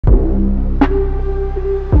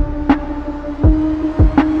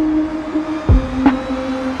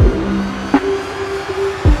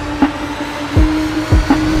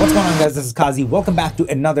guys, this is Qazi. Welcome back to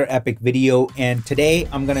another epic video, and today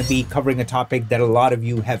I'm going to be covering a topic that a lot of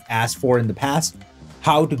you have asked for in the past: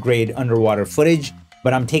 how to grade underwater footage.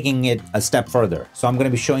 But I'm taking it a step further. So I'm going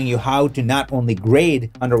to be showing you how to not only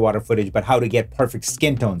grade underwater footage, but how to get perfect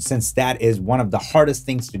skin tones, since that is one of the hardest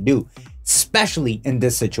things to do, especially in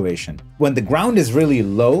this situation. When the ground is really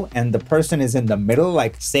low and the person is in the middle,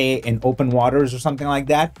 like say in open waters or something like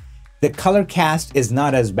that, the color cast is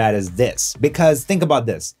not as bad as this. Because think about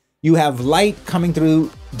this. You have light coming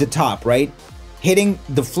through the top, right? Hitting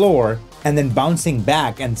the floor and then bouncing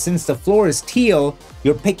back. And since the floor is teal,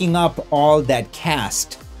 you're picking up all that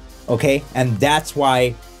cast, okay? And that's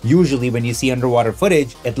why usually when you see underwater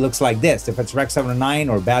footage, it looks like this. If it's Rec. 709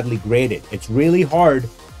 or badly graded, it's really hard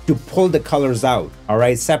to pull the colors out, all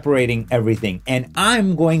right? Separating everything. And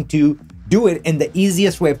I'm going to do it in the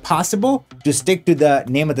easiest way possible to stick to the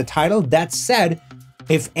name of the title. That said,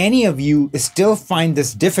 if any of you still find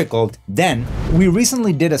this difficult, then we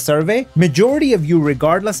recently did a survey. Majority of you,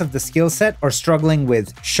 regardless of the skill set, are struggling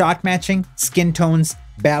with shot matching, skin tones,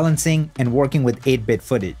 balancing, and working with 8-bit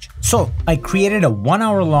footage. So I created a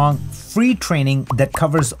 1-hour-long free training that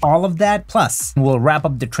covers all of that. Plus, we'll wrap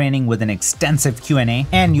up the training with an extensive Q&A,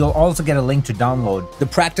 and you'll also get a link to download the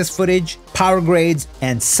practice footage, power grades,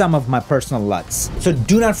 and some of my personal LUTs. So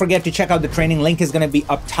do not forget to check out the training. Link is going to be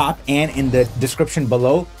up top and in the description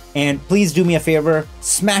below. And please do me a favor,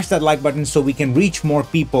 smash that like button so we can reach more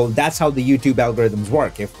people. That's how the YouTube algorithms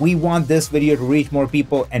work. If we want this video to reach more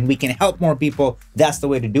people and we can help more people, that's the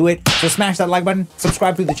way to do it. So smash that like button,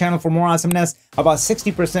 subscribe to the channel for more awesomeness. About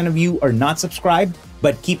 60% of you are not subscribed,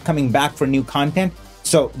 but keep coming back for new content.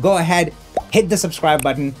 So go ahead, hit the subscribe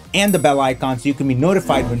button and the bell icon so you can be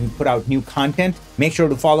notified when we put out new content. Make sure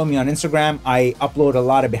to follow me on Instagram. I upload a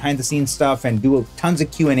lot of behind the scenes stuff and do tons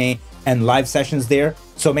of Q&A and live sessions there.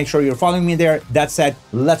 So make sure you're following me there. That said,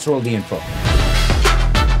 let's roll the intro.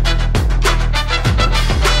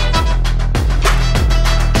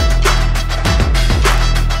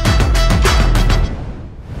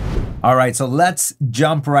 All right, so let's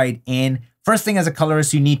jump right in. First thing as a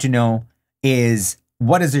colorist you need to know is,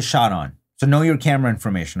 what is this shot on? So know your camera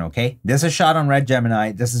information, okay? This is shot on Red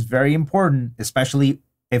Gemini. This is very important, especially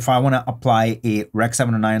if I want to apply a Rec.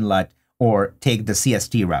 709 LUT or take the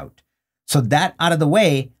CST route. So that out of the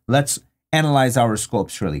way, let's analyze our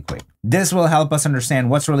scopes really quick. This will help us understand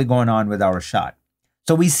what's really going on with our shot.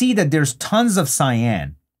 So we see that there's tons of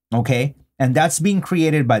cyan, okay? And that's being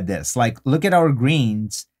created by this. Like, look at our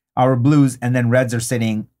greens, our blues, and then reds are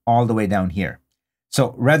sitting all the way down here.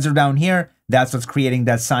 So reds are down here. That's what's creating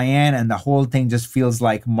that cyan, and the whole thing just feels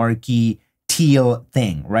like murky teal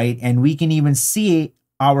thing, right? And we can even see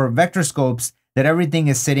our vector scopes that everything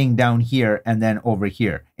is sitting down here and then over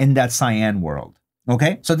here in that cyan world.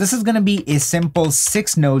 Okay, so this is going to be a simple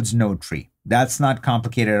 6 nodes node tree. That's not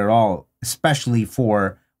complicated at all, especially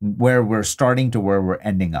for where we're starting to where we're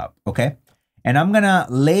ending up. Okay, and I'm going to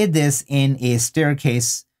lay this in a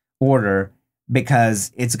staircase order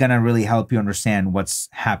because it's going to really help you understand what's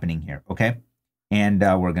happening here. Okay, and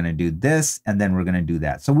we're going to do this and then we're going to do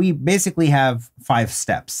that. So we basically have 5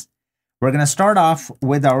 steps. We're going to start off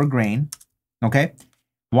with our grain. Okay,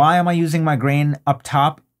 why am I using my grain up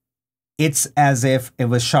top? It's as if it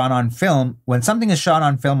was shot on film. When something is shot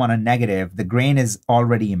on film on a negative, the grain is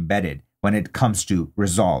already embedded when it comes to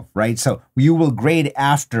resolve, right? So you will grade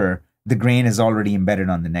after the grain is already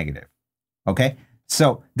embedded on the negative. Okay,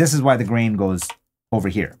 so this is why the grain goes over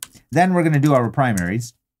here. Then we're going to do our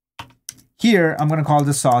primaries. Here, I'm going to call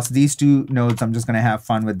this sauce. These 2 nodes, I'm just going to have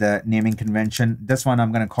fun with the naming convention. This one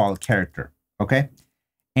I'm going to call character. Okay.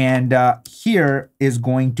 And here is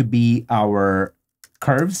going to be our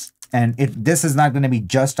curves. And this is not going to be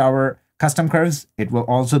just our custom curves. It will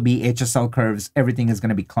also be HSL curves. Everything is going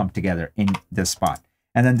to be clumped together in this spot.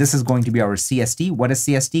 And then this is going to be our CST. What is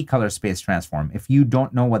CST? Color space transform. If you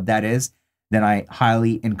don't know what that is, then I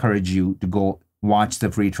highly encourage you to go watch the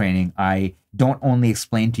free training. I don't only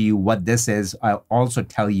explain to you what this is, I'll also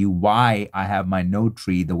tell you why I have my node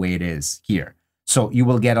tree the way it is here. So you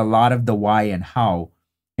will get a lot of the why and how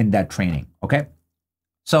in that training, okay?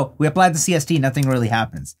 So we applied the CST, nothing really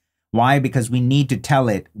happens. Why? Because we need to tell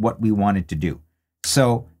it what we want it to do.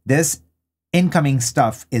 So this incoming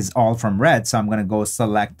stuff is all from red, so I'm going to go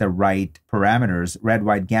select the right parameters, red,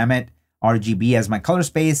 white, gamut, RGB as my color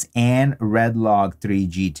space, and red log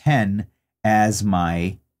 3G10 as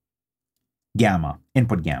my gamma,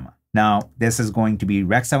 input gamma. Now, this is going to be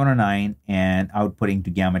Rec. 709 and outputting to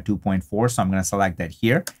gamma 2.4, so I'm going to select that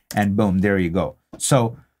here, and boom, there you go.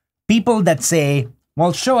 So people that say,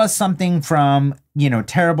 Well, show us something from, you know,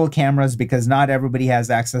 terrible cameras because not everybody has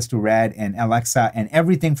access to Red and Alexa, and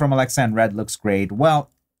everything from Alexa and Red looks great. Well,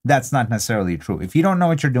 that's not necessarily true. If you don't know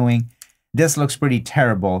what you're doing, this looks pretty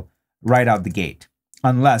terrible right out the gate,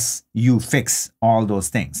 unless you fix all those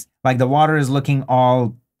things. Like the water is looking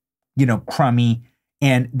all, you know, crummy,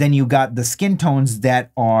 and then you got the skin tones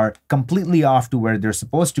that are completely off to where they're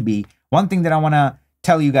supposed to be. One thing that I want to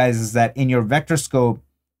tell you guys is that in your vector scope,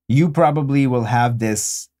 you probably will have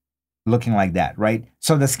this looking like that, right?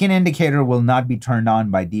 So the skin indicator will not be turned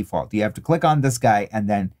on by default. You have to click on this guy and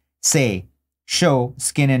then say, show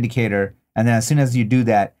skin indicator. And then as soon as you do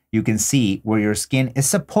that, you can see where your skin is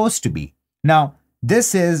supposed to be. Now,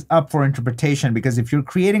 this is up for interpretation because if you're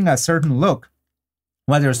creating a certain look,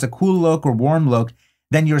 whether it's a cool look or warm look,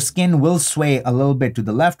 then your skin will sway a little bit to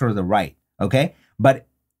the left or the right, okay? But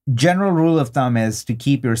general rule of thumb is to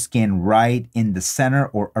keep your skin right in the center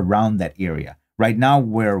or around that area. Right now,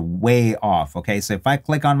 we're way off, okay? So if I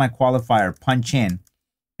click on my qualifier, punch in,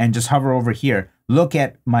 and just hover over here, look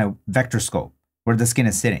at my vector scope where the skin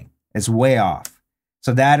is sitting. It's way off.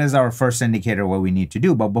 So that is our first indicator what we need to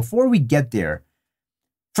do. But before we get there,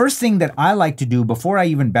 first thing that I like to do before I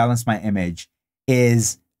even balance my image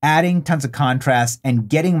is adding tons of contrast and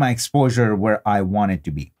getting my exposure where I want it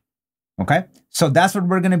to be. Okay, so that's what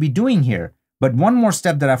we're going to be doing here. But one more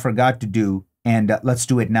step that I forgot to do, and let's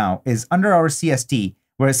do it now, is under our CST,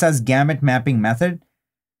 where it says gamut mapping method,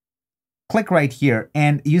 click right here,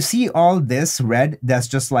 and you see all this red that's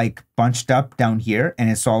just like bunched up down here,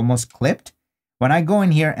 and it's almost clipped. When I go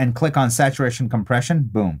in here and click on saturation compression,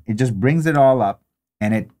 boom, it just brings it all up,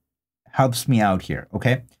 and it helps me out here,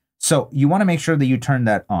 okay? So you want to make sure that you turn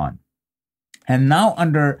that on. And now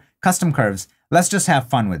under custom curves, let's just have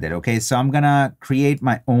fun with it, okay? So I'm gonna create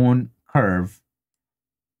my own curve.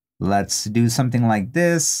 Let's do something like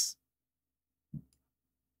this,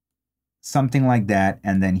 something like that,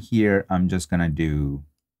 and then here I'm just gonna do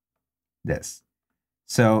this.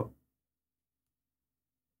 So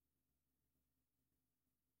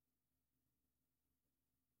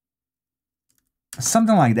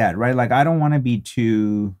something like that, right? Like I don't want to be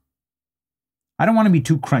too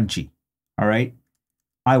crunchy, all right?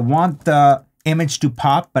 I want the image to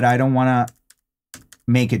pop, but I don't want to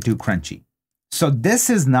make it too crunchy. So this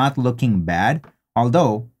is not looking bad,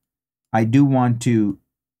 although I do want to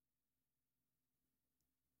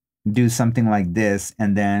do something like this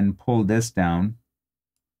and then pull this down.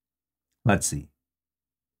 Let's see.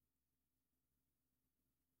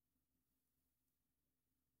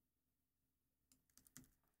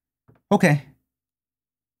 Okay.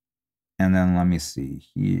 And then let me see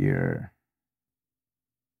here.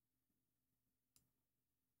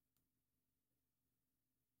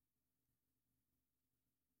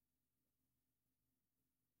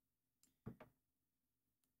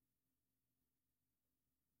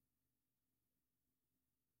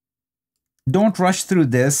 Don't rush through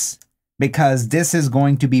this because this is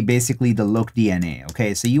going to be basically the look DNA,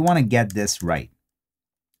 okay? So you want to get this right.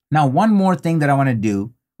 Now, one more thing that I want to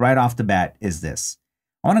do right off the bat is this.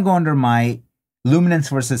 I want to go under my luminance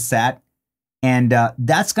versus sat, and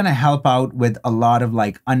that's going to help out with a lot of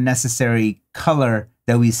like unnecessary color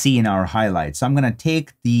that we see in our highlights. So I'm going to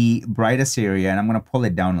take the brightest area and I'm going to pull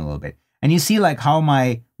it down a little bit. And you see like how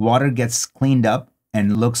my water gets cleaned up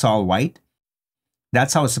and looks all white.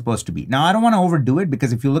 That's how it's supposed to be. Now, I don't want to overdo it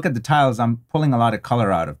because if you look at the tiles, I'm pulling a lot of color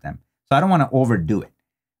out of them. So I don't want to overdo it,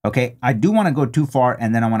 okay? I do want to go too far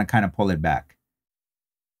and then I want to kind of pull it back.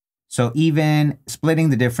 So even splitting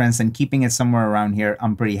the difference and keeping it somewhere around here,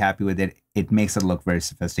 I'm pretty happy with it. It makes it look very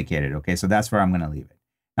sophisticated, okay? So that's where I'm going to leave it.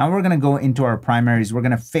 Now we're going to go into our primaries. We're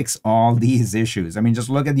going to fix all these issues. I mean, just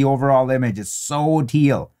look at the overall image. It's so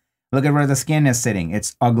teal. Look at where the skin is sitting.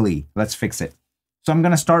 It's ugly. Let's fix it. So I'm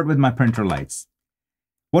going to start with my printer lights.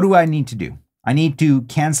 What do I need to do? I need to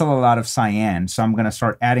cancel a lot of cyan, so I'm going to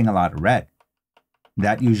start adding a lot of red.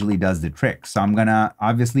 That usually does the trick. So I'm going to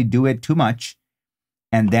obviously do it too much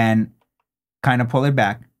and then kind of pull it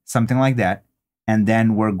back, something like that. And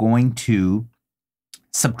then we're going to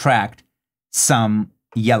subtract some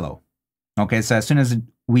yellow. Okay, so as soon as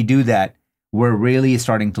we do that, we're really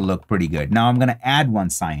starting to look pretty good. Now I'm going to add one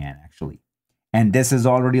cyan actually. And this is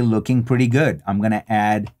already looking pretty good. I'm going to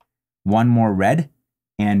add one more red.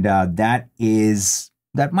 And that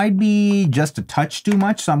might be just a touch too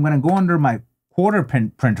much. So I'm going to go under my quarter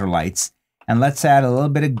printer lights and let's add a little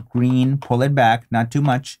bit of green, pull it back, not too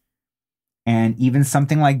much. And even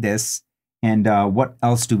something like this. And what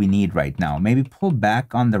else do we need right now? Maybe pull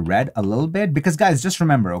back on the red a little bit because guys, just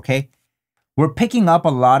remember, okay? We're picking up a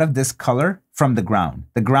lot of this color from the ground.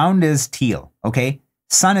 The ground is teal, okay?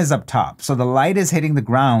 sun is up top. So the light is hitting the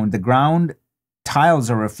ground. The ground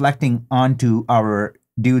tiles are reflecting onto our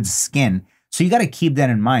dude's skin. So you got to keep that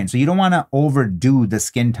in mind. So you don't want to overdo the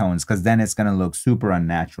skin tones because then it's going to look super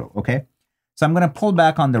unnatural. Okay. So I'm going to pull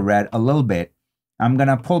back on the red a little bit. I'm going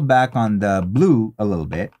to pull back on the blue a little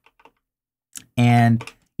bit. And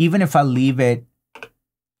even if I leave it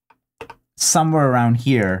somewhere around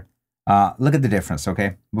here, look at the difference,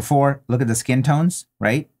 okay? Before, look at the skin tones,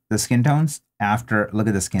 right? The skin tones. After, look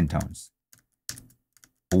at the skin tones.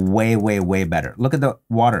 Way, way, way better. Look at the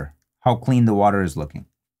water, how clean the water is looking,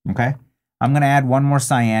 okay? I'm going to add one more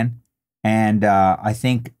cyan, and I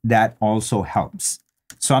think that also helps.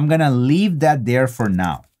 So I'm going to leave that there for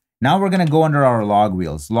now. Now we're going to go under our log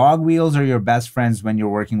wheels. Log wheels are your best friends when you're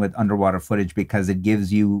working with underwater footage because it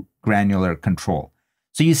gives you granular control.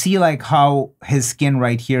 So you see like how his skin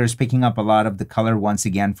right here is picking up a lot of the color once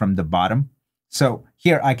again from the bottom. So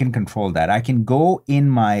here I can control that. I can go in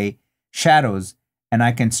my shadows and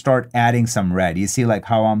I can start adding some red. You see like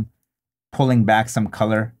how I'm pulling back some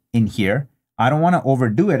color in here. I don't want to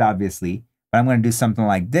overdo it obviously, but I'm going to do something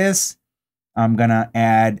like this. I'm going to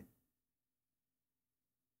add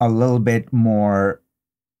a little bit more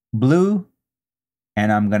blue,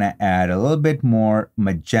 and I'm going to add a little bit more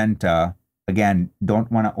magenta. Again,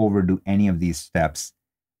 don't want to overdo any of these steps,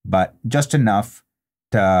 but just enough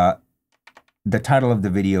to, the title of the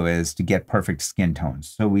video is to get perfect skin tones.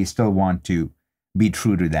 So we still want to be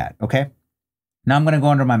true to that, okay? Now I'm going to go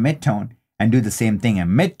under my midtone and do the same thing. And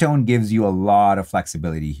midtone gives you a lot of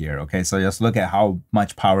flexibility here, okay? So just look at how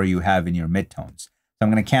much power you have in your midtones. So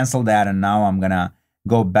I'm going to cancel that, and now I'm going to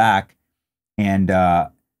go back, and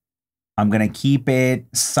I'm going to keep it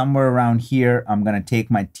somewhere around here. I'm going to take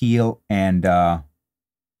my teal and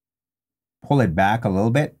pull it back a little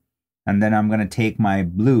bit. And then I'm going to take my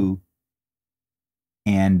blue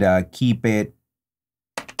and keep it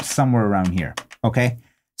somewhere around here. Okay.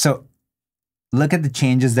 So look at the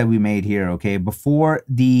changes that we made here. Okay. Before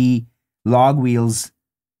the log wheels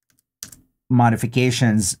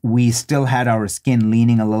modifications, we still had our skin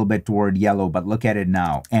leaning a little bit toward yellow, but look at it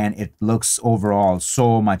now, and it looks overall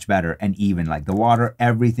so much better and even. Like the water,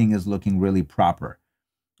 everything is looking really proper.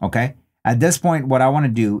 Okay, at this point, what I want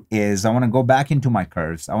to do is I want to go back into my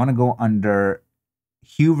curves. I want to go under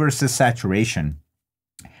hue versus saturation.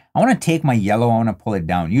 I want to take my yellow, I want to pull it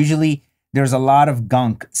down. Usually there's a lot of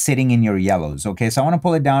gunk sitting in your yellows. Okay, so I want to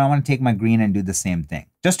pull it down. I want to take my green and do the same thing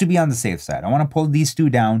just to be on the safe side. I want to pull these two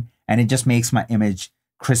down, and it just makes my image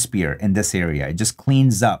crispier in this area. It just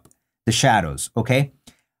cleans up the shadows, okay?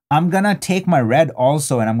 I'm gonna take my red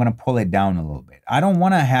also, and I'm gonna pull it down a little bit. I don't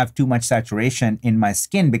wanna have too much saturation in my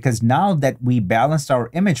skin because now that we balanced our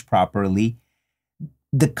image properly,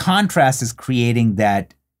 the contrast is creating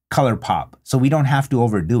that color pop. So we don't have to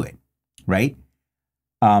overdo it, right?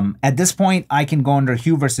 At this point, I can go under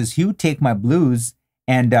hue versus hue, take my blues,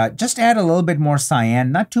 and just add a little bit more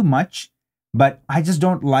cyan, not too much, but I just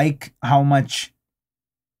don't like how much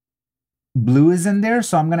blue is in there.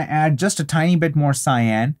 So I'm going to add just a tiny bit more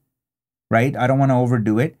cyan, right? I don't want to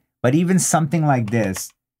overdo it, but even something like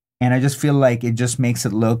this, and I just feel like it just makes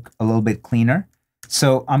it look a little bit cleaner.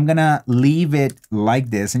 So I'm going to leave it like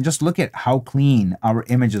this and just look at how clean our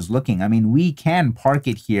image is looking. I mean, we can park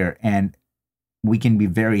it here and we can be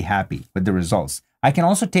very happy with the results. I can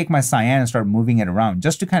also take my cyan and start moving it around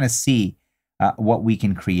just to kind of see what we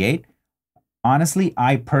can create. Honestly,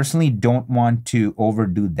 I personally don't want to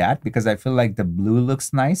overdo that because I feel like the blue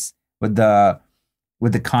looks nice with the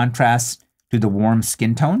contrast to the warm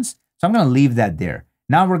skin tones. So I'm going to leave that there.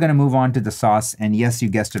 Now we're going to move on to the sauce. And yes, you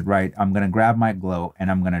guessed it right. I'm going to grab my glow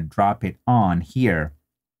and I'm going to drop it on here.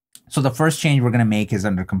 So the first change we're going to make is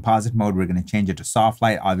under composite mode. We're going to change it to soft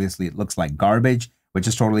light. Obviously, it looks like garbage, which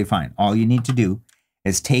is totally fine. All you need to do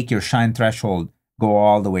is take your shine threshold, go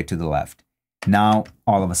all the way to the left. Now,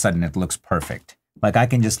 all of a sudden, it looks perfect. Like I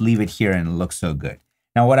can just leave it here and it looks so good.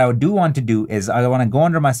 Now, what I do want to do is I want to go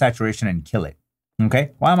under my saturation and kill it.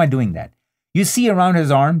 Okay, why am I doing that? You see around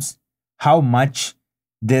his arms how much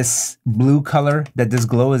this blue color that this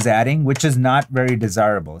glow is adding, which is not very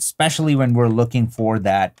desirable, especially when we're looking for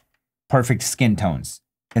that perfect skin tones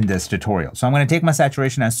in this tutorial. So I'm going to take my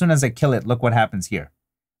saturation. As soon as I kill it, look what happens here.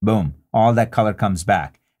 Boom, all that color comes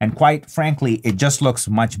back. And quite frankly, it just looks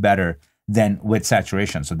much better than with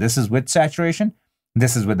saturation. So this is with saturation,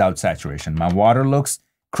 this is without saturation. My water looks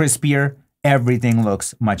crispier, everything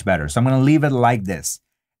looks much better. So I'm going to leave it like this.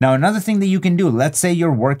 Now, another thing that you can do, let's say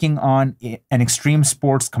you're working on an extreme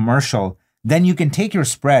sports commercial, then you can take your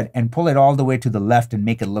spread and pull it all the way to the left and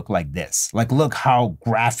make it look like this. Like, look how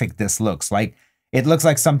graphic this looks. Like, it looks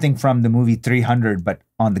like something from the movie 300, but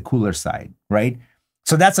on the cooler side, right?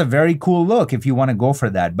 So that's a very cool look if you want to go for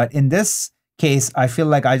that. But in this case, I feel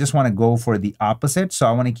like I just want to go for the opposite. So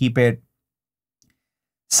I want to keep it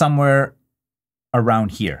somewhere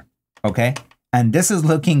around here, okay? And this is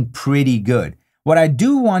looking pretty good. What I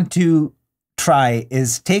do want to try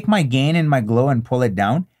is take my gain in my glow and pull it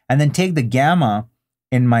down, and then take the gamma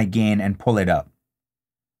in my gain and pull it up.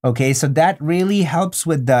 Okay, so that really helps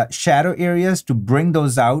with the shadow areas to bring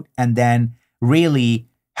those out, and then really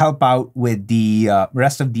help out with the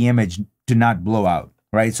rest of the image to not blow out,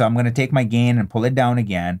 right? So I'm going to take my gain and pull it down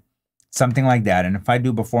again, something like that. And if I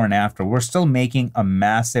do before and after, we're still making a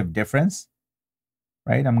massive difference,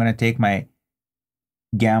 right? I'm going to take my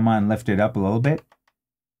gamma and lift it up a little bit.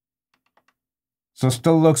 So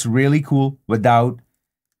still looks really cool without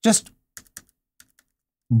just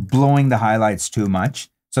blowing the highlights too much.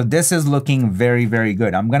 So this is looking very, very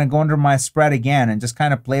good. I'm going to go under my spread again and just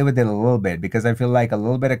kind of play with it a little bit, because I feel like a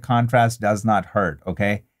little bit of contrast does not hurt,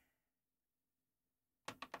 okay?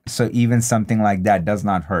 So even something like that does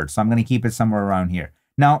not hurt. So I'm going to keep it somewhere around here.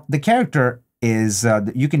 Now, the character is,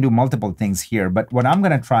 you can do multiple things here, but what I'm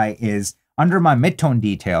going to try is under my midtone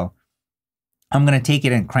detail, I'm going to take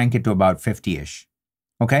it and crank it to about 50-ish,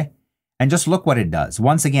 okay? And just look what it does.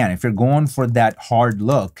 Once again, if you're going for that hard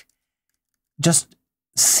look, just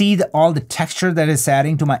see all the texture that is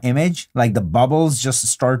adding to my image. Like the bubbles just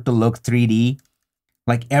start to look 3D.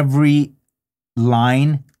 Like every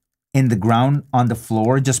line in the ground on the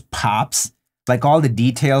floor just pops. Like all the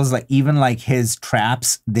details, like even like his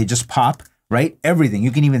traps, they just pop, right? Everything.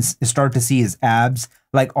 You can even start to see his abs,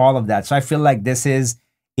 like all of that. So I feel like this is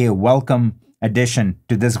a welcome addition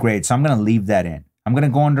to this grade. So I'm going to leave that in. I'm going to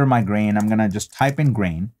go under my grain. I'm going to just type in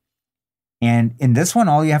grain. And in this one,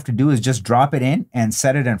 all you have to do is just drop it in and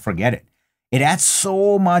set it and forget it. It adds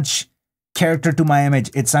so much character to my image.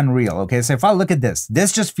 It's unreal. Okay, so if I look at this,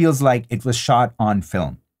 this just feels like it was shot on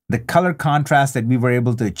film. The color contrast that we were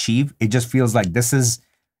able to achieve, it just feels like this is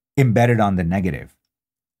embedded on the negative.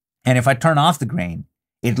 And if I turn off the grain,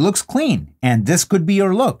 it looks clean. And this could be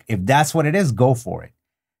your look. If that's what it is, go for it.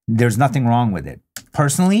 There's nothing wrong with it.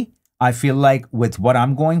 Personally, I feel like with what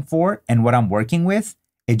I'm going for and what I'm working with,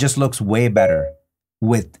 it just looks way better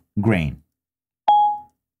with grain.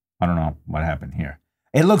 I don't know what happened here.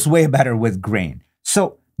 It looks way better with grain.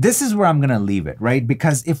 So this is where I'm going to leave it, right?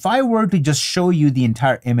 Because if I were to just show you the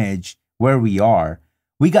entire image where we are,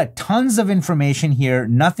 we got tons of information here.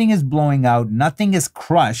 Nothing is blowing out. Nothing is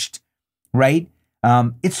crushed, right?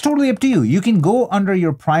 It's totally up to you. You can go under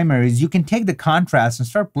your primaries. You can take the contrast and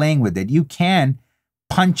start playing with it. You can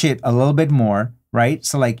punch it a little bit more, right?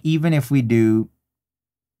 So like even if we do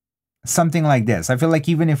something like this, I feel like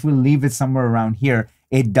even if we leave it somewhere around here,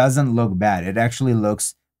 it doesn't look bad. It actually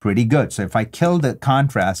looks pretty good. So if I kill the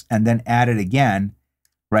contrast and then add it again,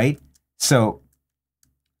 right? So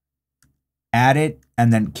add it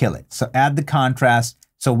and then kill it. So add the contrast.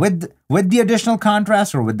 So with the additional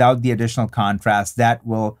contrast or without the additional contrast, that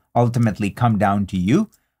will ultimately come down to you.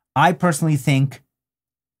 I personally think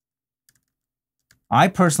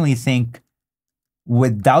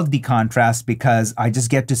without the contrast, because I just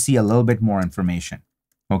get to see a little bit more information,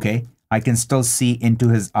 okay? I can still see into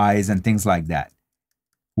his eyes and things like that.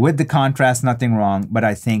 With the contrast, nothing wrong, but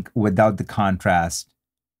I think without the contrast,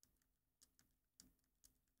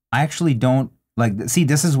 I actually don't like, see,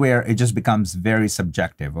 this is where it just becomes very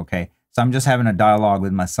subjective, okay? So I'm just having a dialogue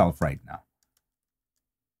with myself right now.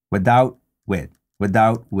 Without, with.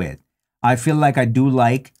 I feel like I do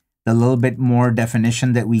like the little bit more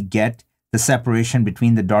definition that we get, the separation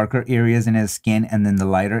between the darker areas in his skin and then the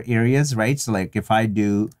lighter areas, right? So like if I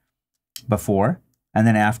do before and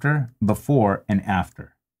then after, before and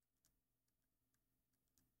after.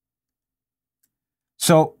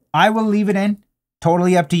 So I will leave it in,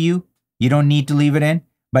 totally up to you. You don't need to leave it in.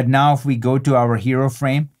 But now if we go to our hero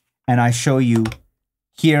frame and I show you,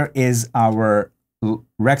 here is our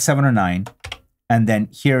Rec. 709, and then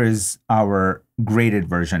here is our graded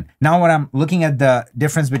version. Now when I'm looking at the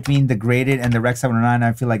difference between the graded and the Rec. 709,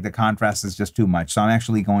 I feel like the contrast is just too much. So I'm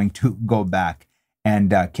actually going to go back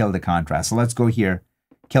and kill the contrast. So let's go here,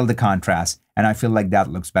 kill the contrast, and I feel like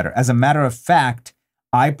that looks better. As a matter of fact,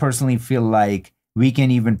 I personally feel like we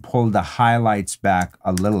can even pull the highlights back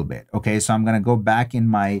a little bit. Okay, so I'm going to go back in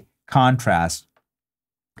my contrast.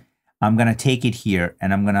 I'm going to take it here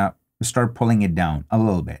and I'm going to start pulling it down a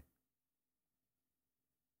little bit.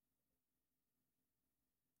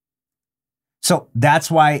 So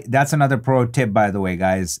that's why, that's another pro tip, by the way,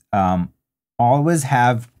 guys. Always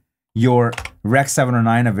have your Rec.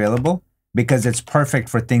 709 available, because it's perfect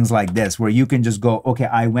for things like this, where you can just go, okay,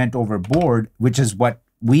 I went overboard, which is what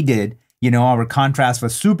we did. You know, our contrast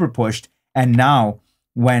was super pushed, and now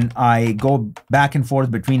when I go back and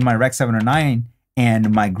forth between my Rec 709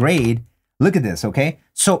 and my grade, look at this, okay?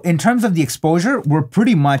 So in terms of the exposure, we're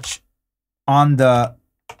pretty much in the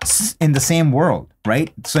same world,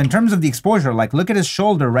 right? So in terms of the exposure, like look at his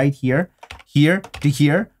shoulder right here, here to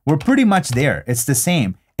here, we're pretty much there. It's the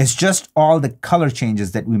same. It's just all the color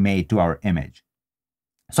changes that we made to our image.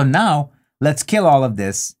 So now let's kill all of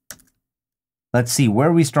this. Let's see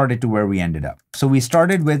where we started to where we ended up. So we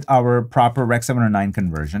started with our proper Rec 709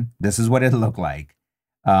 conversion. This is what it looked like.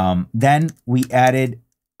 Then we added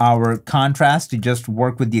our contrast to just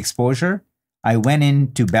work with the exposure. I went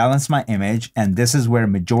in to balance my image, and this is where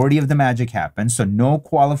majority of the magic happened. So no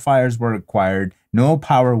qualifiers were required, no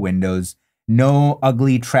power windows, no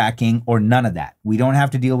ugly tracking or none of that. We don't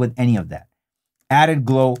have to deal with any of that. Added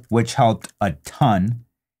glow, which helped a ton.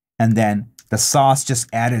 And then the sauce just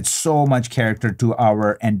added so much character to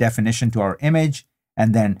our and definition to our image.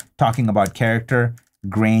 And then talking about character,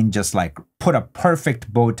 grain just like put a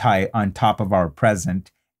perfect bow tie on top of our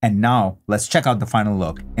present. And now let's check out the final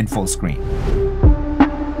look in full screen.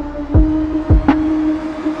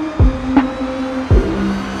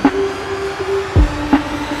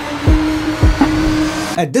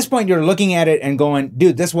 At this point, you're looking at it and going,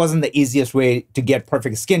 dude, this wasn't the easiest way to get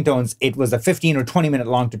perfect skin tones. It was a 15 or 20 minute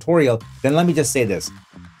long tutorial. Then let me just say this.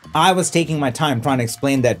 I was taking my time trying to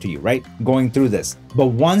explain that to you, right? Going through this. But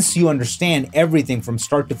once you understand everything from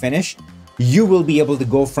start to finish, you will be able to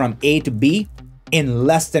go from A to B in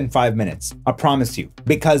less than 5 minutes. I promise you.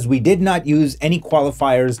 Because we did not use any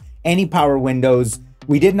qualifiers, any power windows.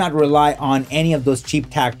 We did not rely on any of those cheap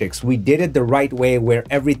tactics. We did it the right way where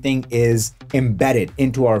everything is embedded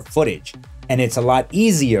into our footage. And it's a lot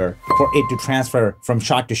easier for it to transfer from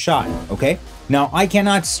shot to shot, okay? Now, I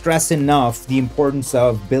cannot stress enough the importance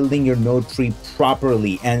of building your node tree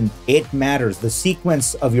properly, and it matters. The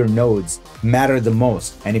sequence of your nodes matter the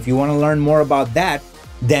most. And if you want to learn more about that,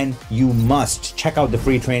 then you must check out the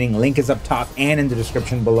free training. Link is up top and in the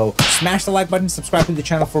description below. Smash the like button, subscribe to the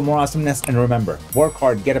channel for more awesomeness, and remember, work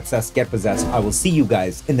hard, get obsessed, get possessed. I will see you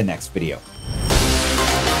guys in the next video.